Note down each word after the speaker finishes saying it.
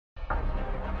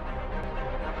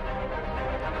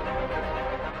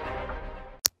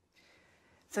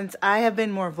Since I have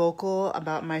been more vocal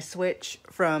about my switch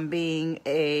from being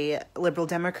a liberal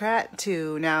Democrat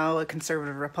to now a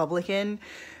conservative Republican,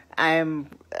 I'm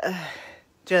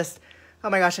just, oh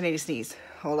my gosh, I need to sneeze.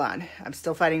 Hold on. I'm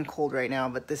still fighting a cold right now,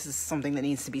 but this is something that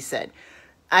needs to be said.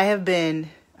 I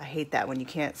hate that when you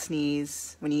can't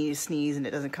sneeze, when you need to sneeze and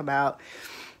it doesn't come out.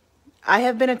 I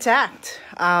have been attacked.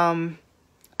 I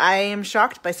am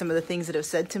shocked by some of the things that have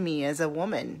said to me as a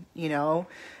woman, you know.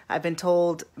 I've been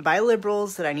told by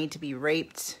liberals that I need to be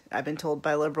raped. I've been told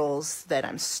by liberals that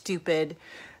I'm stupid.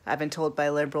 I've been told by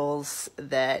liberals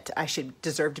that I should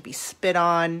deserve to be spit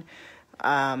on.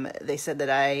 They said that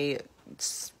I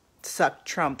suck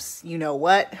Trump's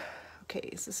you-know-what. Okay,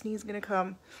 is the sneeze gonna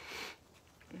come?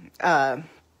 I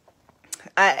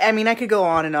mean, I could go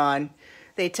on and on.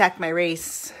 They attack my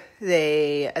race.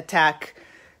 They attack,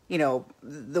 you know,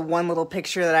 the one little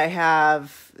picture that I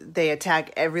have. They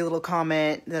attack every little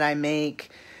comment that I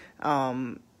make.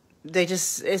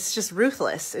 It's just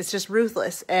ruthless. It's just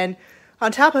ruthless. And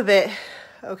on top of it,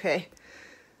 okay.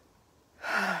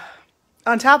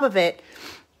 On top of it,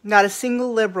 not a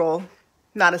single liberal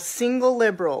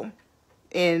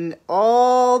in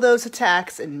all those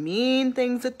attacks and mean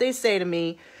things that they say to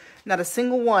me, not a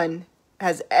single one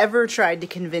has ever tried to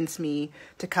convince me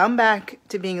to come back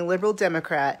to being a liberal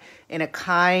Democrat in a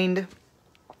kind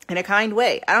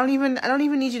way. I don't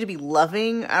even need you to be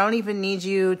loving. I don't even need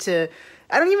you to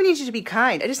be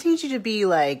kind. I just need you to be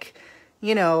like,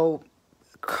 you know,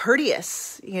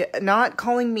 courteous, not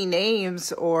calling me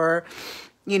names or,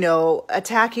 you know,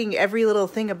 attacking every little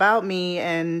thing about me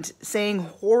and saying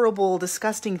horrible,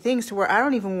 disgusting things to where I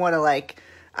don't even want to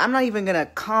I'm not even going to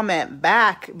comment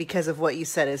back because of what you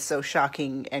said is so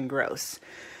shocking and gross.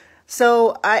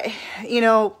 So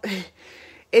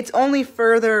it's only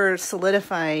further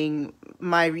solidifying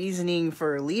my reasoning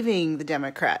for leaving the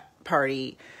Democrat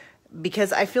Party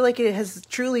because I feel like it has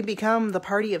truly become the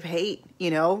party of hate, you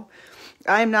know?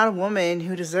 I am not a woman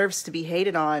who deserves to be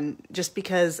hated on just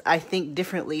because I think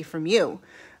differently from you.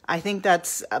 I think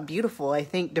that's beautiful. I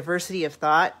think diversity of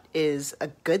thought is a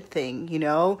good thing, you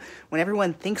know? When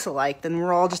everyone thinks alike, then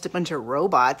we're all just a bunch of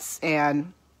robots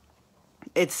and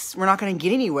we're not going to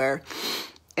get anywhere.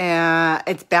 And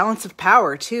it's balance of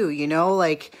power too, you know?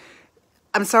 Like,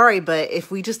 I'm sorry, but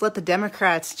if we just let the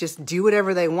Democrats just do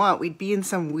whatever they want, we'd be in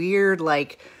some weird,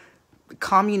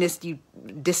 communist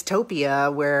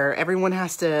dystopia where everyone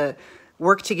has to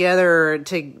work together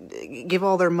to give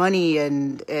all their money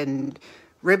and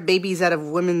rip babies out of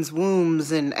women's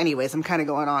wombs. And anyways, I'm kind of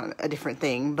going on a different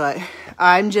thing, but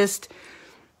I just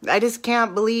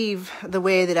can't believe the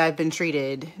way that I've been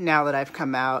treated now that I've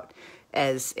come out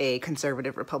as a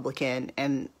conservative Republican.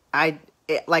 And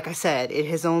like I said, it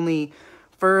has only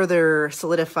further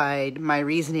solidified my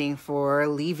reasoning for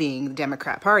leaving the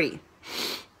Democrat Party.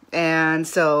 And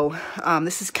so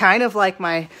this is kind of like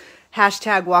my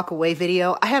 #WalkAway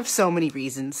video. I have so many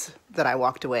reasons that I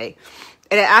walked away.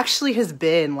 And it actually has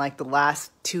been like the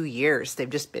last 2 years. They've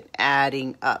just been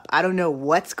adding up. I don't know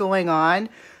what's going on,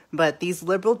 but these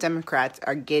liberal Democrats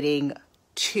are getting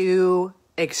too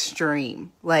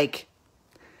extreme. Like,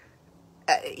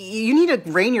 you need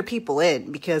to rein your people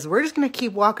in because we're just going to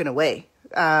keep walking away.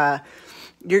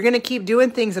 You're going to keep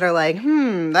doing things that are like,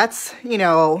 that's, you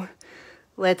know,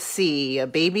 let's see, a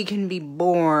baby can be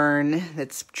born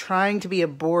that's trying to be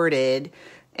aborted,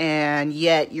 and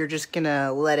yet you're just going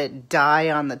to let it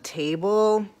die on the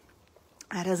table?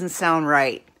 That doesn't sound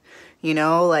right. You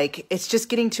know, like, it's just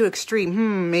getting too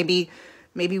extreme. Maybe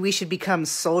we should become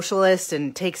socialist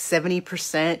and take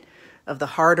 70% of the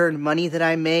hard-earned money that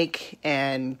I make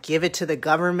and give it to the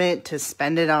government to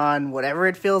spend it on whatever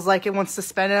it feels like it wants to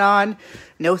spend it on.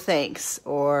 No thanks.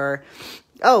 Or,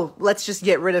 oh, let's just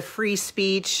get rid of free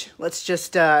speech. Let's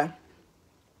just tell,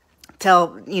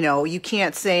 you know, you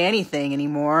can't say anything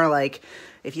anymore. Like,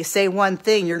 if you say one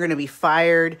thing, you're going to be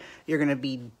fired, you're going to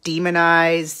be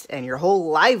demonized, and your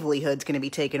whole livelihood's going to be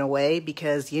taken away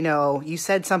because, you know, you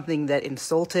said something that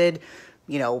insulted,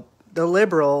 you know, the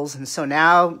liberals, and so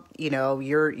now, you know,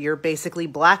 you're basically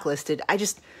blacklisted.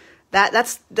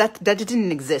 That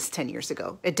didn't exist 10 years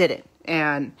ago. It didn't.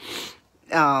 And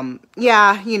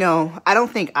yeah, you know, I don't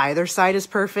think either side is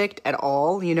perfect at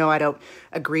all. You know, I don't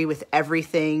agree with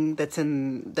everything that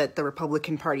the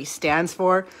Republican Party stands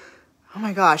for. Oh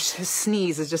my gosh, this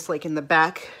sneeze is just like in the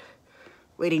back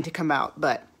waiting to come out,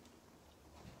 but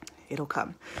it'll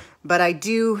come. But I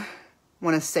do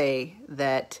want to say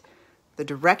that the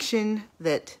direction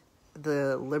that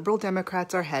the liberal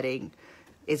Democrats are heading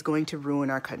is going to ruin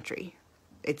our country.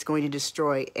 It's going to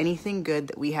destroy anything good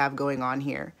that we have going on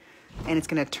here. And it's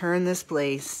going to turn this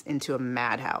place into a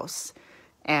madhouse.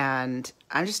 And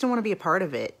I just don't want to be a part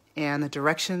of it. And the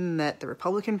direction that the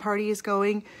Republican Party is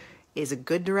going is a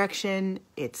good direction.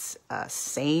 It's a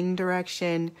sane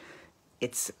direction.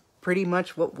 It's pretty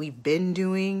much what we've been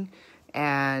doing.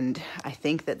 And I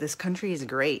think that this country is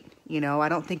great. You know, I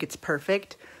don't think it's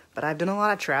perfect, but I've done a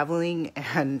lot of traveling,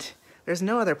 and there's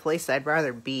no other place I'd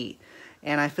rather be.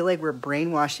 And I feel like we're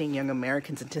brainwashing young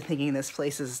Americans into thinking this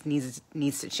place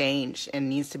needs to change and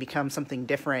needs to become something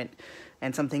different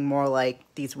and something more like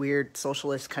these weird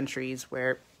socialist countries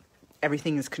where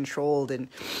everything is controlled and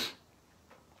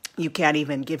you can't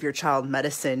even give your child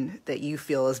medicine that you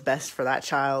feel is best for that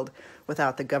child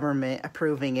without the government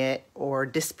approving it or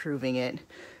disproving it.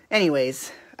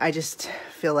 Anyways, I just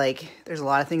feel like there's a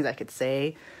lot of things I could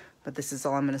say, but this is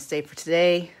all I'm going to say for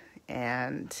today,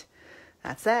 and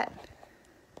that's that.